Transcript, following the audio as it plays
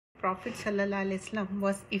Prophet ﷺ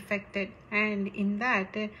was affected, and in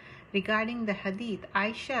that regarding the hadith,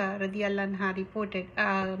 Aisha radiallahu anha reported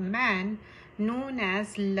a man known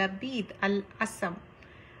as Labid al-Asam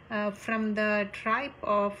from the tribe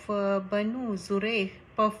of Banu Zurayh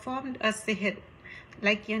performed a sihr,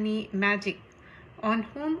 like yani magic, on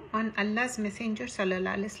whom? On Allah's Messenger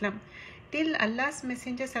sallallahu alaihi wasallam. Till Allah's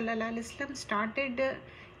Messenger sallallahu alaihi wasallam started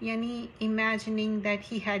yani imagining that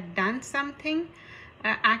he had done something.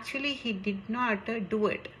 Actually he did not do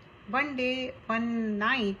it. One day, one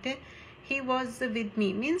night, he was with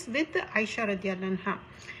me, means with Aisha radiallahu anha,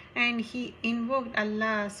 and he invoked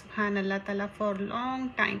Allah subhanallah ta'ala for a long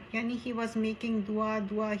time. Yani he was making dua,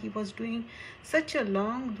 he was doing such a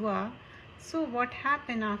long dua. So what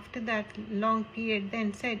happened after that long period?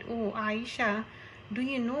 Then said, "Oh Aisha, do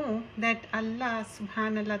you know that Allah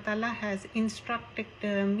subhanallah ta'ala has instructed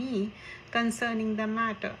me concerning the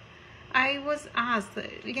matter?" I was asked,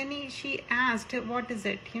 yani she asked, what is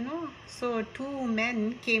it, So two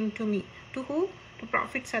men came to me. To who? To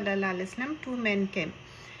Prophet sallallahu alaihi wasallam. Two men came.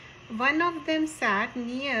 One of them sat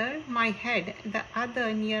near my head, the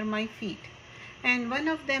other near my feet. And one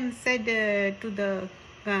of them said to the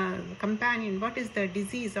companion, "What is the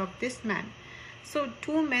disease of this man?" So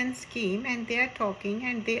two men came and they are talking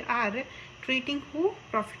and they are treating who?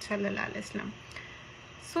 Prophet sallallahu alaihi wasallam.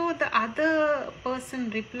 So the other person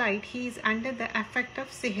replied, "He is under the effect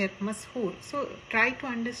of sihr, mashur." So try to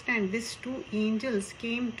understand, these two angels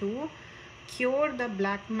came to cure the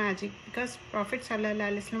black magic because Prophet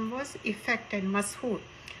ﷺ was affected, mashur.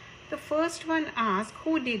 The first one asked,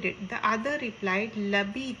 "Who did it?" The other replied,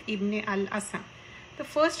 "Labid ibn al-Asam." The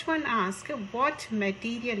first one asked, "What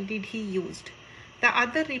material did he used?" The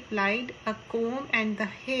other replied, "A comb and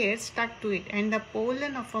the hair stuck to it and the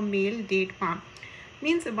pollen of a male date palm."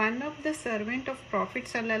 Means one of the servant of Prophet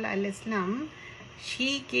ﷺ, she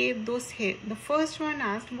gave those hair. The first one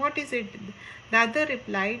asked, "What is it?" The other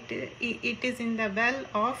replied, "It is in the well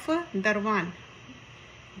of Darwan."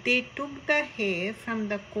 They took the hair from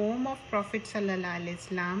the comb of Prophet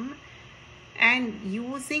ﷺ and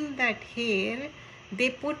using that hair they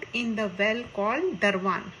put in the well called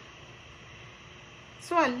Darwan.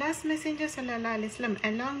 So Allah's Messenger ﷺ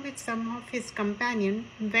along with some of his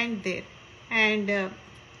companions went there and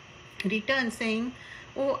returned saying,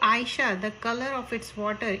 "Oh Aisha, the color of its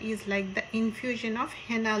water is like the infusion of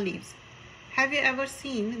henna leaves. Have you ever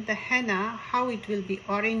seen the henna, how it will be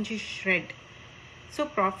orangish red?" So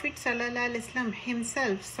Prophet ﷺ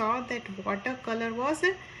himself saw that water color was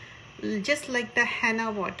just like the henna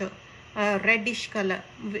water, reddish color.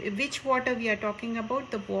 Which water we are talking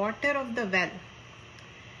about? The water of the well.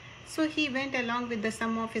 So he went along with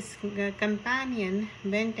some of his companion,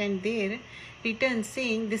 went and there returned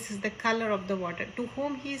saying, "This is the color of the water." To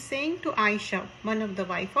whom he is saying? To Aisha, one of the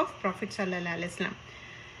wife of Prophet sallallahu alaihi wasallam.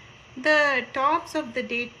 The tops of the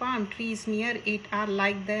date palm trees near it are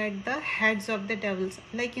like that the heads of the devils.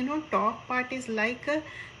 Like top part is like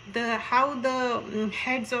how the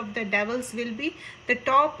heads of the devils will be. The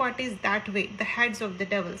top part is that way, the heads of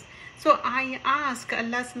the devils. So I ask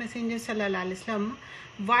Allah's Messenger sallallahu alaihi wasallam,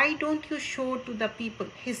 "Why don't you show to the people?"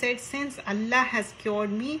 He said, "Since Allah has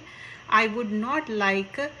cured me, I would not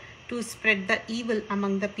like to spread the evil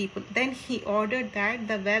among the people." Then he ordered that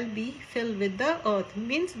the well be filled with the earth,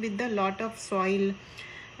 means with a lot of soil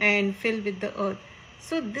and filled with the earth.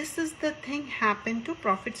 So this is the thing happened to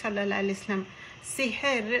Prophet sallallahu alaihi wasallam.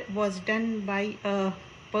 Sihr was done by a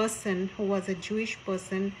person who was a Jewish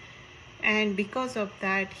person, and because of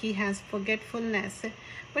that he has forgetfulness.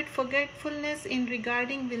 But forgetfulness in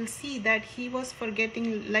regarding, we'll see that he was forgetting,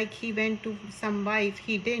 like he went to some wife,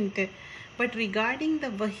 he didn't. But regarding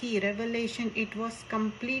the Wahi revelation, it was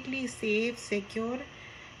completely safe, secure,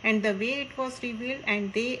 and the way it was revealed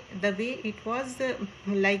and the way it was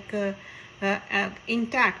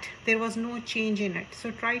intact, there was no change in it.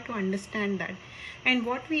 So try to understand that. And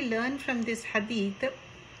what we learn from this hadith,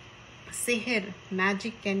 sihr,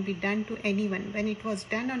 magic, can be done to anyone. When it was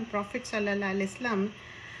done on Prophet sallallahu alaihi wasallam,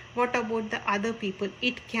 what about the other people?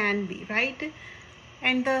 It can be, right?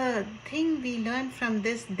 And the thing we learn from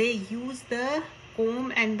this, they use the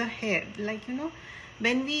comb and the hair. Like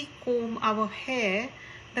when we comb our hair,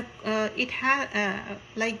 it has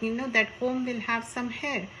that comb will have some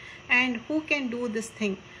hair. And who can do this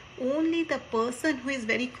thing? Only the person who is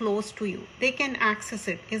very close to you, they can access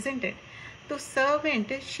it, isn't it? The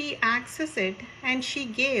servant, she accessed it and she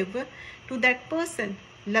gave to that person,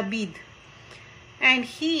 Labid, and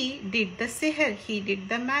he did the sihr, he did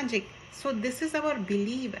the magic. So this is our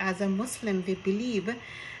belief as a Muslim. We believe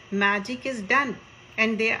magic is done,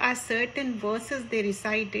 and there are certain verses they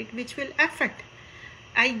recited which will affect.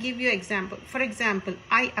 I give you example. For example,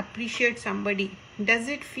 I appreciate somebody. Does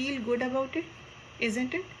it feel good about it?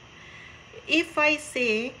 Isn't it? If I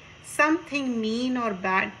say something mean or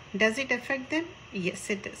bad, does it affect them? Yes,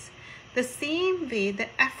 it is. The same way, the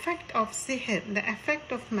effect of sihr, the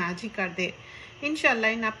effect of magic are there. Inshallah,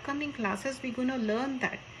 in upcoming classes, we're going to learn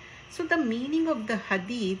that. So the meaning of the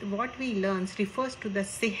hadith, what we learn, refers to the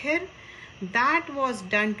sihr that was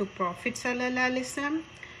done to Prophet Sallallahu Alaihi Wasallam.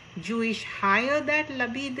 Jewish hire that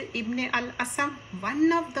Labid ibn al-Asam,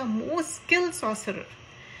 one of the most skilled sorcerer.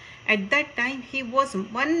 At that time, he was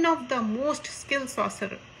one of the most skilled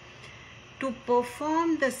sorcerer, to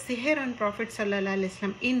perform the sihr on Prophet Sallallahu Alaihi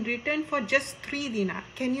Wasallam in return for just 3 dinar.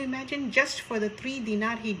 Can you imagine? Just for the 3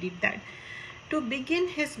 dinar he did that. To begin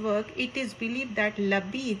his work, it is believed that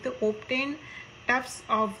Labid obtained tufts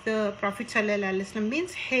of the Prophet Sallallahu Alaihi Wasallam,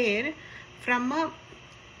 means hair, from a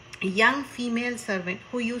young female servant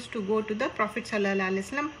who used to go to the Prophet Sallallahu Alaihi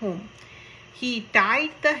Wasallam home. He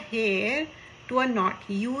tied the hair to a knot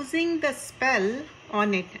using the spell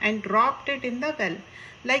on it and dropped it in the well.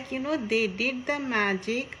 Like, they did the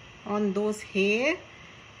magic on those hair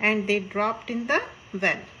and they dropped in the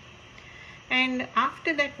well. And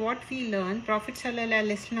after that, what we learn, Prophet Sallallahu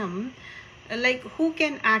Alaihi Wasallam, like, who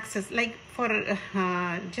can access, like, for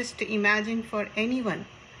just imagine for anyone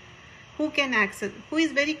who can access, who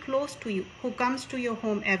is very close to you, who comes to your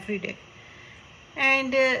home every day,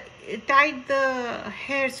 and tied the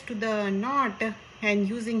hairs to the knot and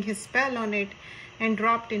using his spell on it and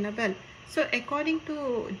dropped in a well. So according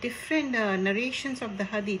to different narrations of the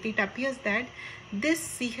hadith, it appears that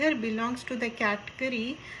this sihr belongs to the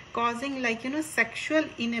category causing, like, sexual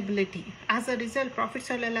inability. As a result, Prophet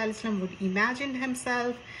Sallallahu Alaihi Wasallam would imagine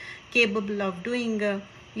himself capable of doing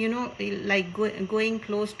like going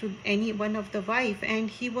close to any one of the wife, and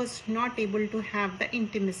he was not able to have the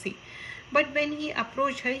intimacy. But when he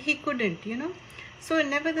approached her, he couldn't, So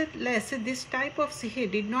nevertheless, this type of sihr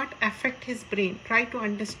did not affect his brain, try to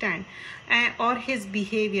understand, or his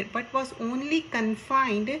behavior, but was only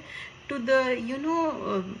confined to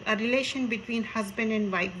the, a relation between husband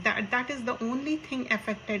and wife. That is the only thing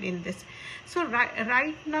affected in this. So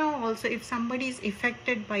right now also, if somebody is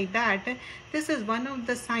affected by that, this is one of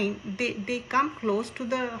the signs. They come close to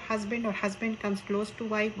the husband, or husband comes close to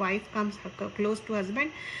wife, wife comes close to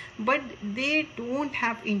husband, but they don't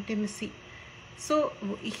have intimacy. So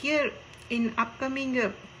here in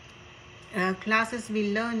upcoming classes,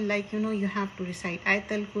 we learn, like, you have to recite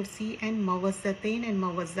Ayatul Kursi and Mawazzatain and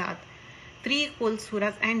Mawazzat, 3 whole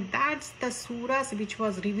surahs, and that's the surahs which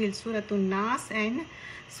was revealed, Suratul Nas and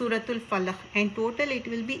Suratul Falaq, and total it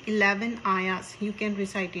will be 11 ayahs. You can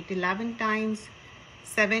recite it 11 times,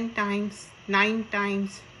 7 times, 9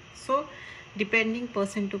 times, so depending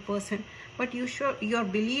person to person. But your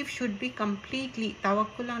belief should be completely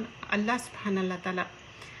tawakkul on Allah subhanahu wa ta'ala.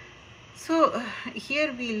 So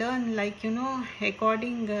here we learn, like,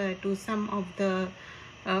 according to some of the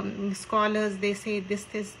scholars, they say this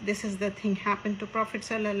is the thing happened to Prophet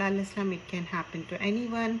Sallallahu Alaihi Wasallam. It can happen to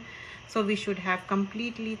anyone. So we should have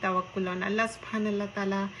completely tawakkul on Allah subhanahu wa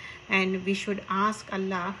ta'ala, and we should ask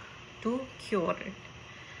Allah to cure it.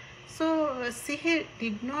 So sihr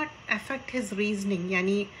did not affect his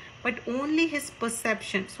reasoning, but only his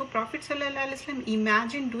perception. So Prophet Sallallahu Alaihi Wasallam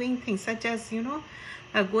imagined doing things such as,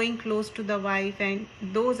 going close to the wife, and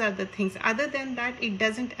those are the things. Other than that, it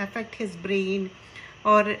doesn't affect his brain,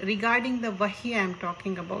 or regarding the wahi I am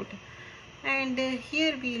talking about. And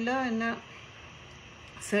here we learn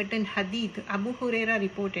certain hadith. Abu Huraira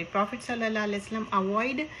reported, Prophet Sallallahu Alaihi Wasallam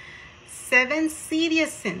avoid 7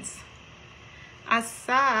 serious sins.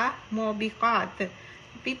 Asa Mobiqat.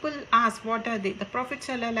 People ask, what are they? The Prophet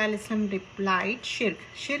Sallallahu Alaihi Wasallam replied, shirk.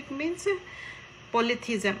 Shirk means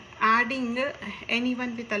polytheism, adding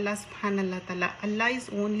anyone with Allah subhanahu wa ta'ala. Allah is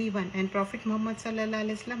only one, and Prophet Muhammad Sallallahu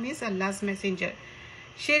Alaihi Wasallam is Allah's messenger.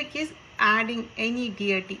 Shirk is adding any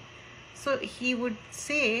deity. So he would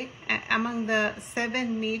say, among the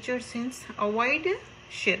 7 major sins, avoid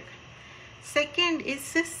shirk. Second is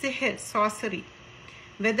sihr, sorcery.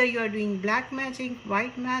 Whether you are doing black magic,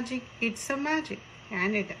 white magic, it's a magic,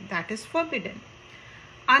 and that is forbidden.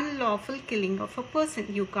 Unlawful killing of a person.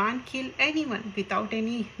 You can't kill anyone without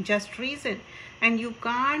any just reason, and you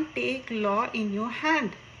can't take law in your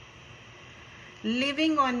hand.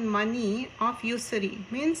 Living on money of usury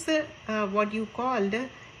means what you called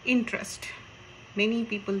interest. Many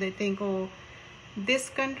people, they think, oh, this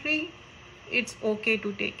country, it's okay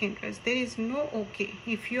to take interest. There is no okay.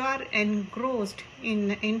 If you are engrossed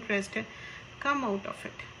in interest, come out of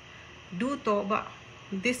it. Do tawbah.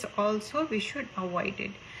 This also we should avoid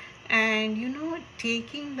it. And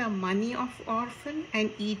taking the money of orphan and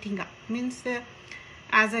eating up means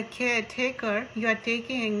as a caretaker you are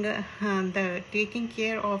taking taking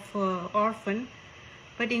care of orphan,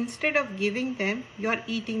 but instead of giving them you are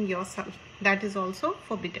eating yourself. That is also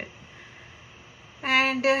forbidden.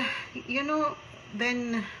 And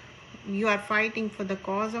then you are fighting for the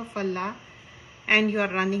cause of Allah and you are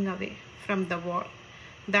running away from the war.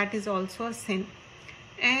 That is also a sin.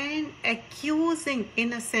 And accusing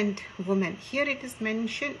innocent women, here it is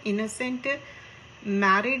mentioned innocent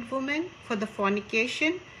married women for the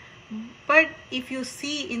fornication, but if you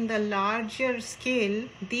see in the larger scale,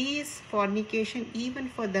 these fornication, even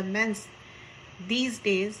for the men these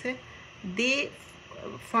days, they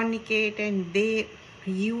fornicate and they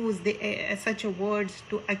use such words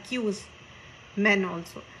to accuse men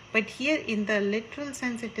also. But here in the literal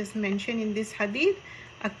sense it is mentioned in this hadith,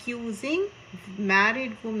 accusing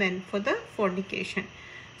married women for the fornication.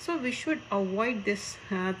 So we should avoid this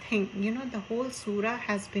thing. The whole surah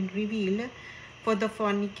has been revealed for the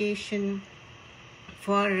fornication,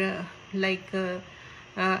 for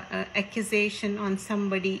accusation on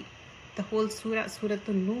somebody. The whole surah,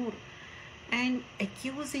 Surah-An-Nur, and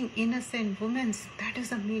accusing innocent women, that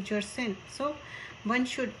is a major sin. So one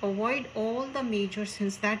should avoid all the major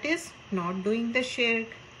sins, that is not doing the shirk,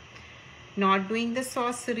 not doing the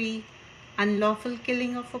sorcery, unlawful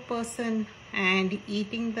killing of a person, and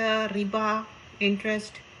eating the riba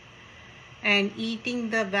interest, and eating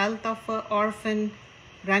the wealth of an orphan,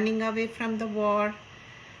 running away from the war,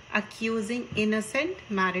 accusing innocent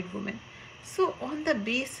married women. So on the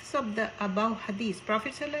basis of the above hadith,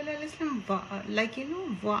 Prophet ﷺ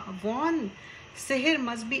warned sihr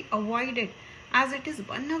must be avoided as it is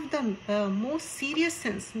one of the most serious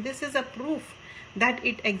sins. This is a proof that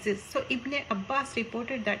it exists. So Ibn Abbas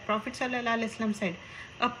reported that Prophet ﷺ said,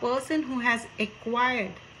 a person who has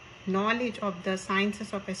acquired knowledge of the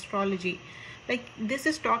sciences of astrology, like this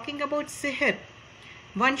is talking about sihr,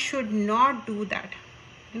 one should not do that.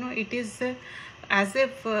 It is as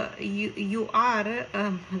if you are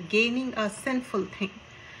gaining a sinful thing.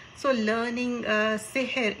 So learning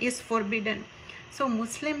sihr is forbidden. So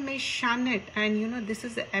Muslim may shun it, and this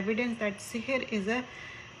is the evidence that sihr is a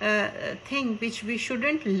thing which we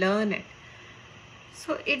shouldn't learn it.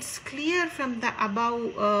 So it's clear from the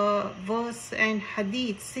above verse and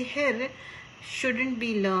hadith, sihr shouldn't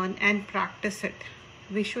be learned and practice it.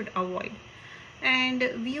 We should avoid. And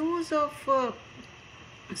views of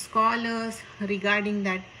scholars regarding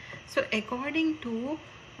that. So according to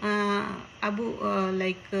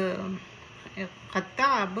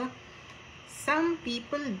Khattab, some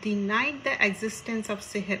people denied the existence of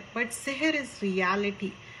sihr, but sihr is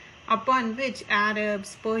reality upon which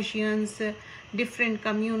Arabs, Persians, different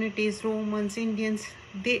communities, Romans, Indians,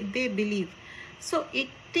 they believe. So it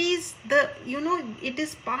is it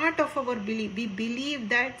is part of our belief. We believe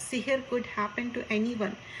that sihr could happen to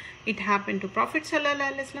anyone. It happened to Prophet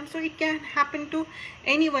ﷺ, so it can happen to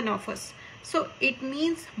any one of us. So it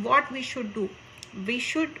means what we should do. We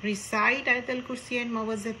should recite Ayat al-Kursi and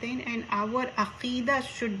Mawazzatain, and our aqidah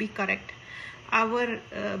should be correct. Our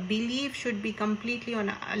belief should be completely on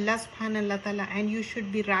Allah subhanahu wa ta'ala, and you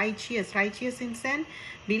should be righteous in sense,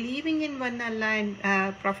 believing in one Allah and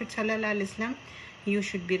Prophet sallallahu alaihi wasallam. You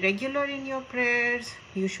should be regular in your prayers.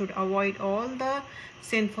 You should avoid all the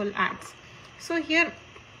sinful acts. So here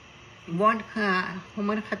what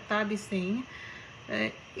Umar Khattab is saying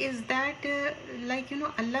is that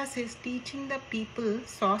Allah says, teaching the people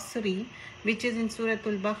sorcery, which is in Surah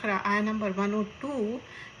Al-Baqarah, ayah number 102,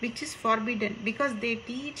 which is forbidden because they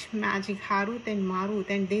teach magic, Harut and Marut,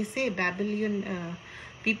 and they say, Babylonian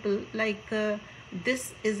people,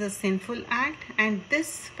 this is a sinful act, and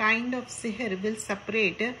this kind of sihr will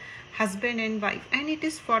separate husband and wife, and it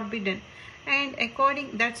is forbidden. And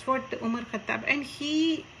that's what Umar Khattab, and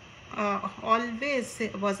he always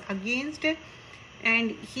was against it,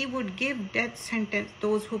 and he would give death sentence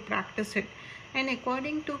those who practice it. And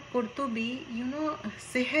according to Qurtubi,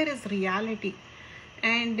 sihr is reality,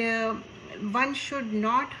 and one should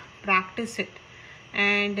not practice it.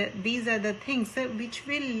 And these are the things which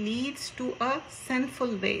will lead to a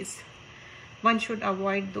sinful ways. One should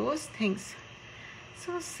avoid those things.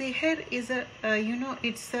 So sihr is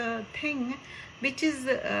it's a thing which is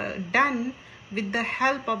done with the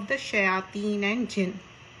help of the shayateen and jinn.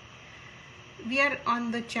 We are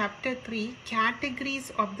on the chapter 3,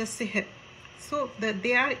 categories of the sihr. So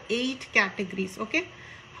there are 8 categories. Okay,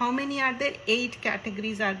 how many are there? 8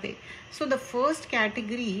 categories are there. So the first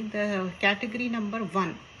category, the category number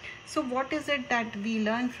 1. So what is it that we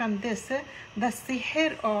learn from this? The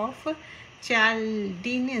sihr of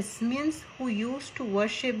Chaldeans means who used to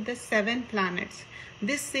worship the 7 planets.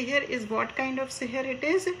 This sihr is what kind of sihr it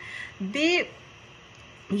is? They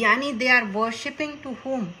are worshipping to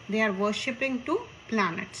whom? They are worshipping to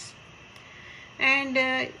planets. And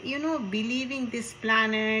believing these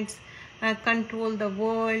planets control the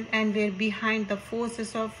world and were behind the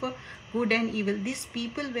forces of good and evil. These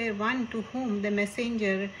people were one to whom the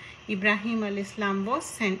messenger Ibrahim al-Islam was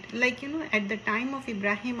sent. At the time of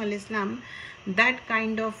Ibrahim al-Islam, that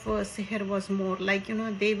kind of sihr was more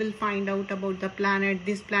they will find out about the planet.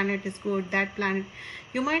 This planet is good, that planet.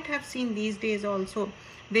 You might have seen these days also.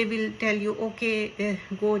 They will tell you, okay,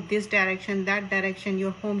 go this direction, that direction,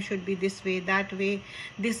 your home should be this way, that way,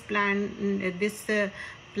 this planet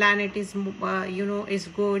is is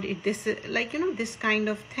good, this kind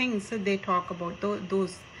of things they talk about.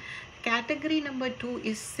 Those. Category number 2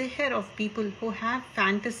 is sihr of people who have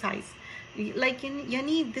fantasized,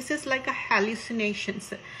 this is like a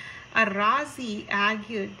hallucinations. A Razi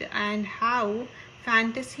argued and how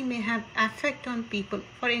fantasy may have effect on people.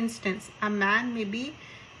 For instance, a man may be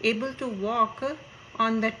able to walk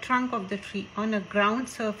on the trunk of the tree on a ground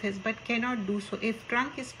surface but cannot do so if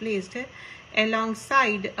trunk is placed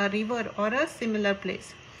alongside a river or a similar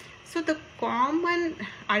place. So the common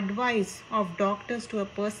advice of doctors to a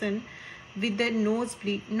person with a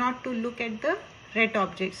nosebleed not to look at the red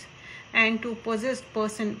objects and to possessed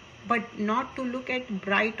person but not to look at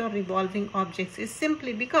bright or revolving objects is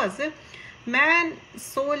simply because man's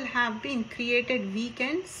soul have been created weak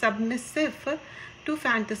and submissive to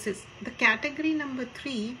fantasies. The category number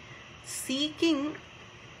 3, seeking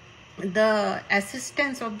the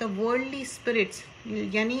assistance of the worldly spirits,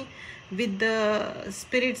 with the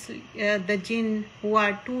spirits, the jinn, who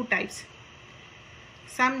are 2 types.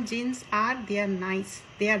 Some jinns they are nice,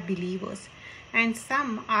 they are believers, and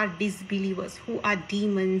some are disbelievers who are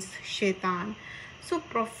demons, shaitan. So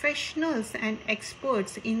professionals and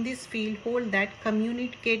experts in this field hold that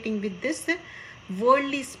communicating with this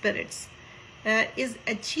worldly spirits is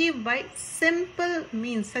achieved by simple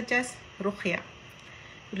means such as ruqya,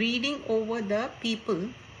 reading over the people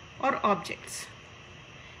or objects,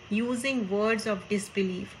 using words of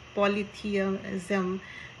disbelief, polytheism,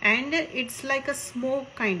 and it's like a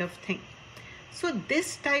smoke kind of thing. So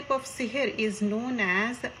this type of sihr is known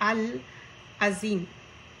as al-azim.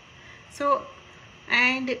 So,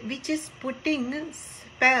 and which is putting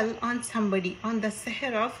spell on somebody, on the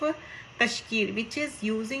sihr of tashkir, which is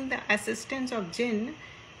using the assistance of jinn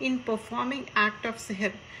in performing act of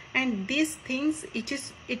sihr. And these things, it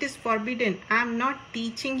is forbidden. I am not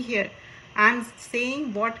teaching here. I am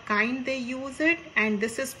saying what kind they use it, and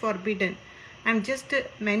this is forbidden. I am just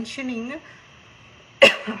mentioning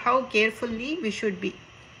how carefully we should be.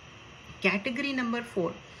 Category number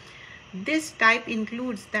 4. This type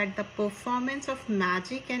includes that the performance of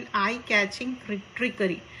magic and eye-catching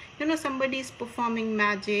trickery. Somebody is performing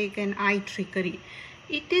magic and eye trickery.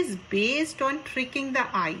 It is based on tricking the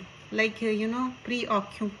eye,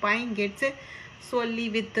 preoccupying it solely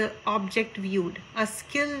with the object viewed. A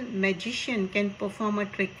skilled magician can perform a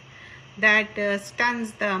trick that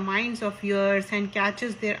stuns the minds of viewers and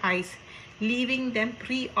catches their eyes, leaving them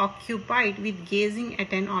preoccupied with gazing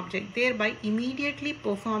at an object, thereby immediately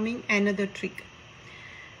performing another trick,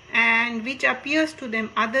 and which appears to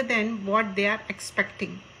them other than what they are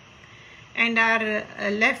expecting, and are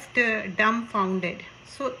left dumbfounded.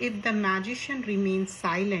 So if the magician remains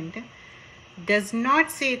silent, does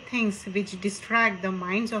not say things which distract the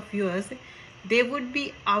minds of viewers, they would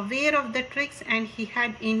be aware of the tricks and he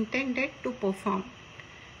had intended to perform.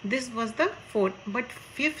 This was the 4th. But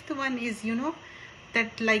 5th one is,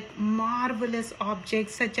 that like marvelous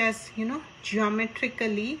objects such as,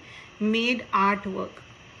 geometrically made artwork.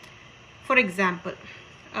 For example,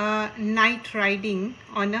 knight riding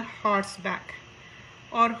on a horseback,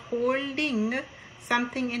 or holding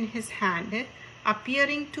something in his hand,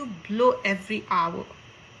 appearing to blow every hour.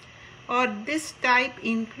 Or this type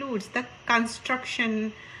includes the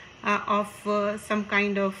construction of some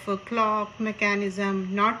kind of clock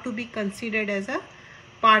mechanism, not to be considered as a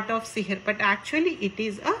part of sihr, but actually it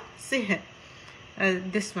is a sihr,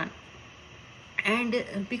 this one. And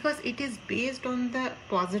because it is based on the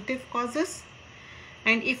positive causes,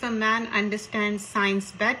 and if a man understands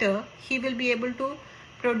science better, he will be able to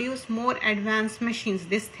produce more advanced machines.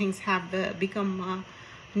 These things have become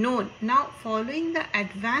known. Now, following the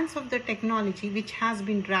advance of the technology, which has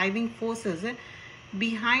been driving forces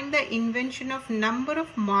behind the invention of number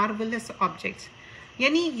of marvelous objects,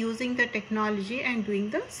 using the technology and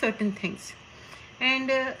doing the certain things. And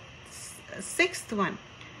 6th one,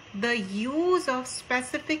 the use of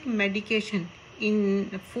specific medication in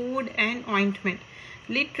food and ointment.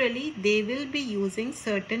 Literally, they will be using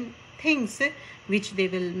certain things which they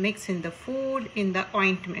will mix in the food, in the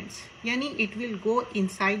ointments. Yani it will go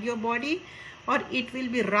inside your body or it will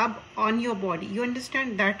be rubbed on your body. You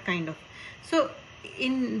understand that kind of. So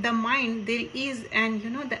in the mind there is, and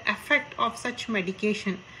the effect of such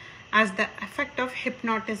medication as the effect of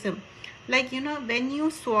hypnotism. Like when you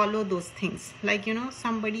swallow those things, like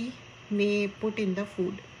somebody may put in the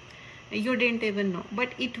food, you didn't even know, but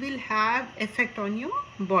it will have effect on your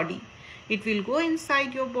body. It will go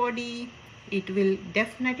inside your body. It will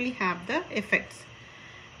definitely have the effects.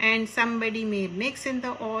 And somebody may mix in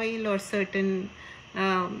the oil or certain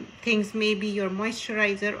things, maybe your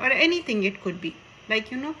moisturizer or anything it could be, like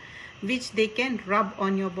which they can rub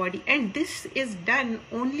on your body. And this is done,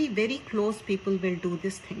 only very close people will do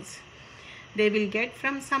these things. They will get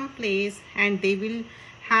from some place and they will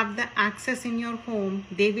have the access in your home.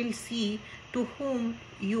 They will see to whom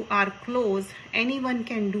you are close. Anyone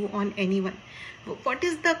can do on anyone. What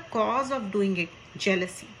is the cause of doing it?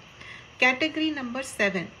 Jealousy. Category number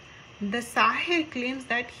 7. The Sahir claims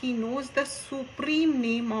that he knows the supreme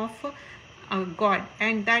name of God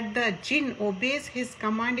and that the jinn obeys his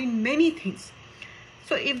command in many things.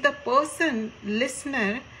 So if the person,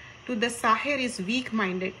 listener to the Sahir, is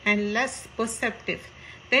weak-minded and less perceptive,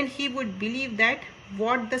 then he would believe that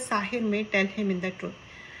what the Sahir may tell him in the truth.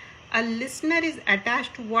 A listener is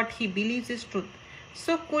attached to what he believes is truth,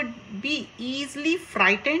 so could be easily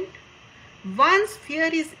frightened. Once fear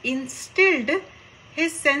is instilled,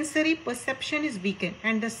 his sensory perception is weakened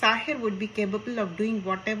and the Sahir would be capable of doing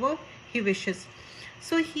whatever he wishes.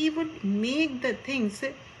 So he would make the things,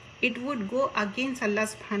 it would go against Allah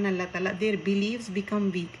subhanahu wa ta'ala. Their beliefs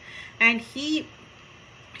become weak, and he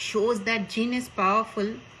shows that jinn is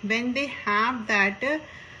powerful when they have that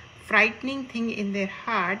frightening thing in their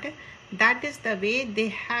heart. That is the way they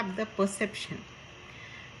have the perception.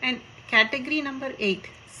 And category number 8,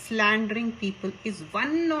 slandering people, is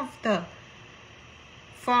one of the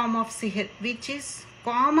form of sihr which is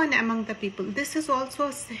common among the people. This is also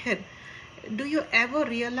a sihr. Do you ever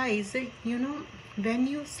realize, when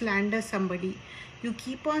you slander somebody, you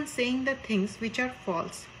keep on saying the things which are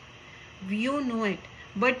false. You know it,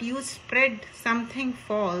 but you spread something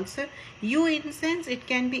false. You, in a sense, it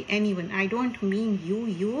can be anyone. I don't mean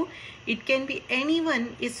you. It can be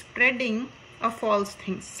anyone is spreading a false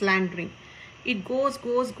thing, slandering. It goes,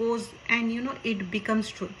 and it becomes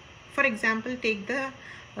true. For example, take the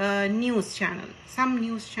news channel. Some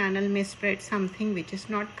news channel may spread something which is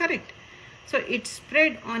not correct. So it's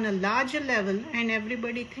spread on a larger level and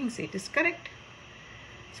everybody thinks it is correct.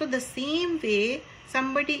 So the same way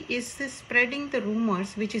somebody is spreading the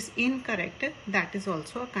rumors which is incorrect, that is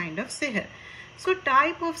also a kind of sihr. So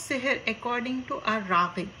type of sihr according to our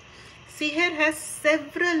Raghib. Sihr has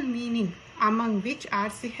several meanings, among which our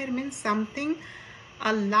sihr means something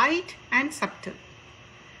light and subtle.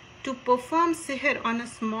 To perform sihr on a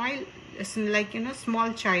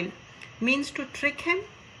small child means to trick him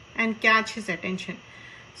and catch his attention.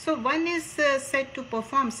 So one is said to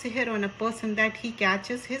perform sihr on a person that he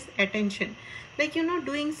catches his attention, like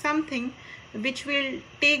doing something which will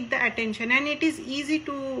take the attention, and it is easy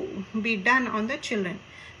to be done on the children.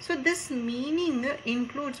 So this meaning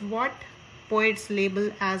includes what poets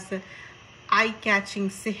label as eye-catching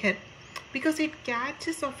sihr, because it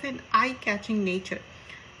catches of an eye-catching nature.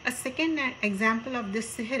 A second example of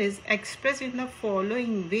this sihr is expressed in the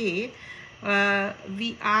following way.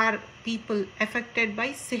 We are people affected by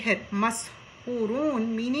sihr, mashurun,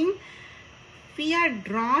 meaning we are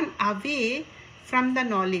drawn away from the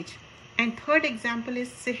knowledge. And third example is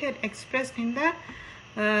sihr expressed in the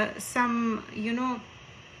some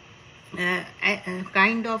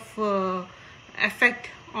kind of effect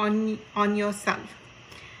on yourself.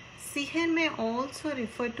 Sihr may also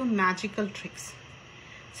refer to magical tricks,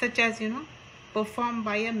 such as performed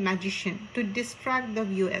by a magician to distract the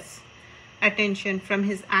viewer's attention from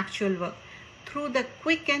his actual work through the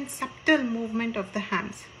quick and subtle movement of the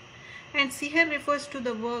hands. And sihr refers to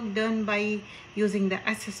the work done by using the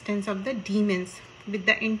assistance of the demons with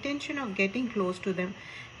the intention of getting close to them.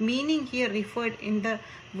 Meaning here referred in the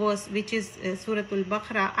verse which is Suratul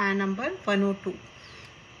Baqarah, ayah number 102.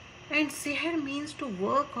 And sihr means to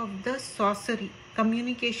work of the sorcery,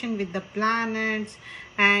 communication with the planets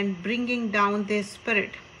and bringing down their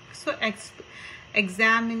spirit. So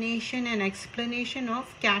examination and explanation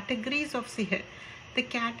of categories of sihr. The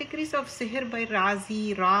categories of sihr by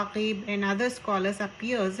Razi, Raghib and other scholars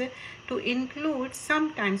appears to include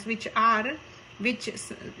sometimes which are which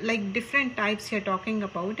like different types here talking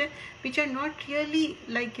about, which are not really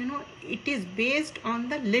like, you know, it is based on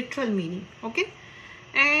the literal meaning. Okay,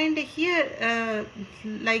 and here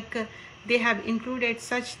they have included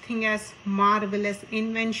such thing as marvelous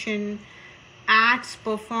invention, acts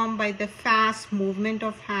performed by the fast movement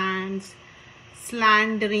of hands,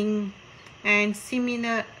 slandering, and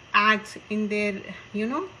similar acts in their, you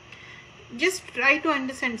know, just try to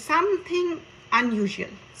understand something unusual,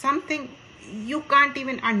 something you can't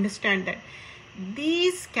even understand that.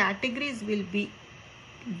 These categories will be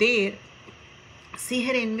there.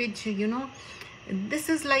 Sihr, in which, you know, this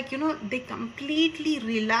is like, you know, they completely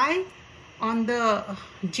rely on the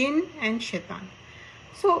jinn and shaitan.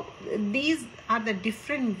 So these are the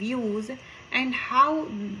different views and how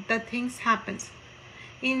the things happens.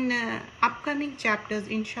 In upcoming chapters,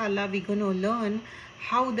 inshallah, we're going to learn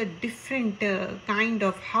how the different kind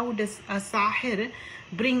of, how does a sahir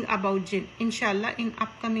bring about jinn. Inshallah, in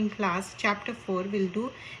upcoming class, chapter 4 we'll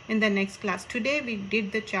do in the next class. Today we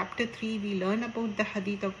did the chapter 3. We learn about the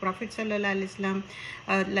hadith of Prophet sallallahu alaihi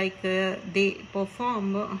wasallam, they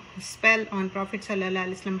perform spell on Prophet sallallahu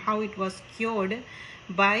alaihi wasallam, how it was cured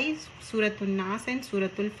by Suratul Nas and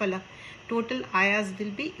Suratul Falaq. Total ayahs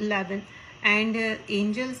will be 11. And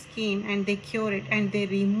angels came and they cure it, and they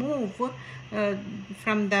remove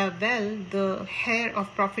from the well the hair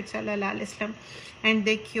of Prophet sallallahu alaihi wasallam, and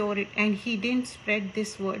they cure it. And he didn't spread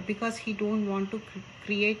this word because he don't want to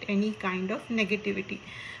create any kind of negativity.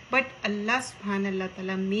 But Allah subhanahu wa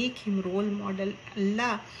ta'ala make him role model.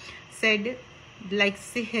 Allah said, like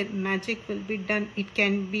sihr, magic will be done, it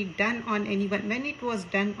can be done on anyone. When it was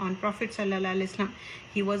done on Prophet sallallahu alaihi wasallam,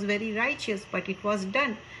 he was very righteous, but it was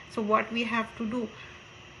done. So what we have to do,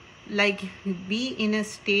 like be in a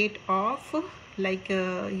state of like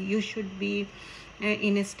you should be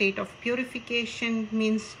in a state of purification,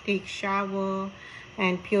 means take shower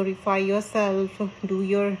and purify yourself, do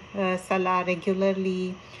your salah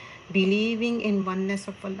regularly, believing in oneness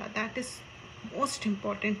of Allah. That is most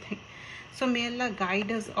important thing. So may Allah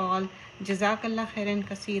guide us all. Jazakallah khairan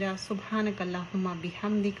kaseera. Subhanakallahumma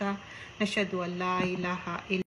bihamdika. Nashhadu an la ilaha illa